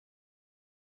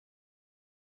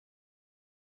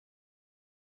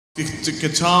The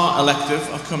guitar elective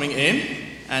are coming in,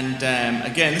 and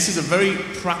again, this is a very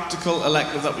practical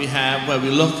elective that we have where we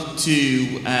look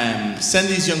to send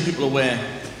these young people away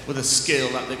with a skill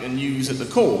that they can use at the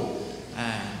core.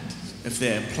 And if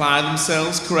they apply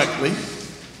themselves correctly,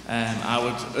 I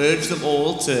would urge them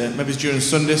all to, maybe during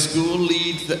Sunday school,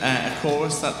 lead a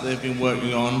chorus that they've been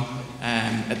working on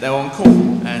at their own core.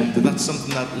 And that's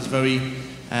something that is very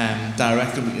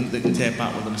direct and they can take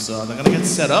back with them. So they're going to get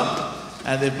set up.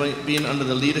 They've been under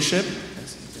the leadership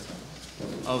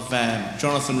of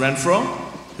Jonathan Renfro,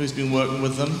 who's been working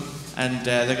with them. And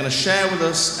they're going to share with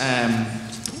us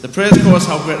the praise chorus,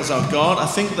 How Great Is Our God. I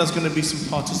think there's going to be some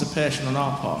participation on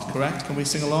our part, correct? Can we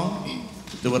sing along?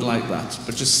 They would like that,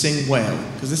 but just sing well,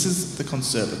 because this is the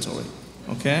Conservatory,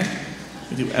 okay?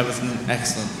 We do everything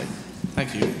excellently.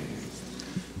 Thank you.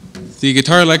 The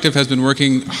guitar elective has been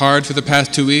working hard for the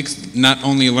past 2 weeks, not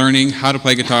only learning how to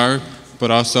play guitar,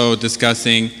 but also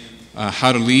discussing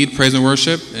how to lead praise and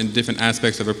worship and different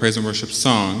aspects of a praise and worship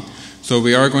song. So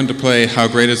we are going to play How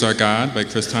Great Is Our God by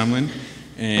Chris Tomlin,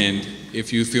 and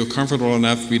if you feel comfortable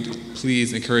enough, we'd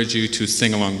please encourage you to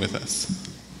sing along with us.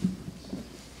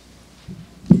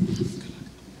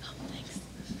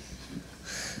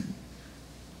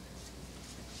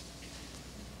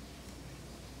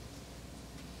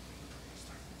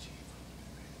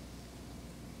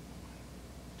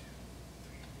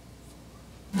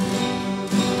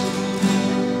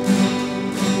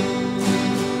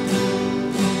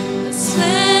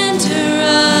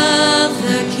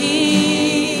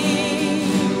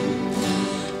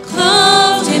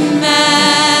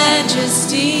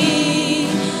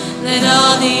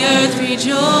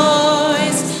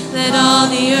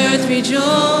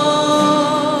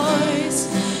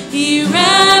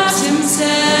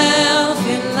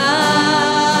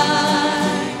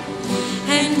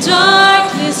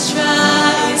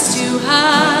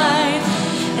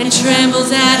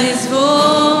 Trembles at his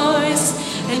voice,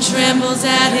 and trembles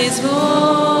at his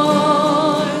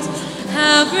voice.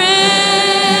 How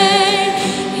great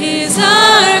is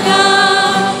our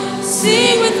God.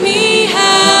 Sing with me,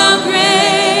 how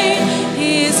great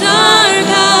is our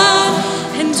God.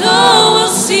 And oh, we'll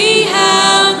see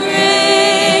how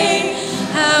great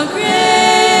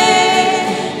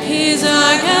is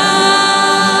our God.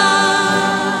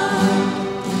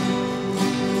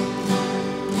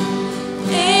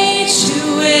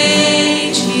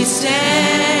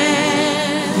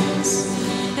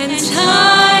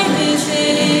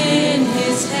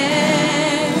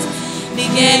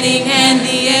 Beginning and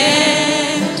the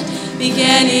end,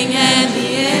 beginning and the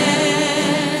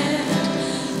end.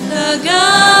 The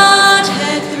God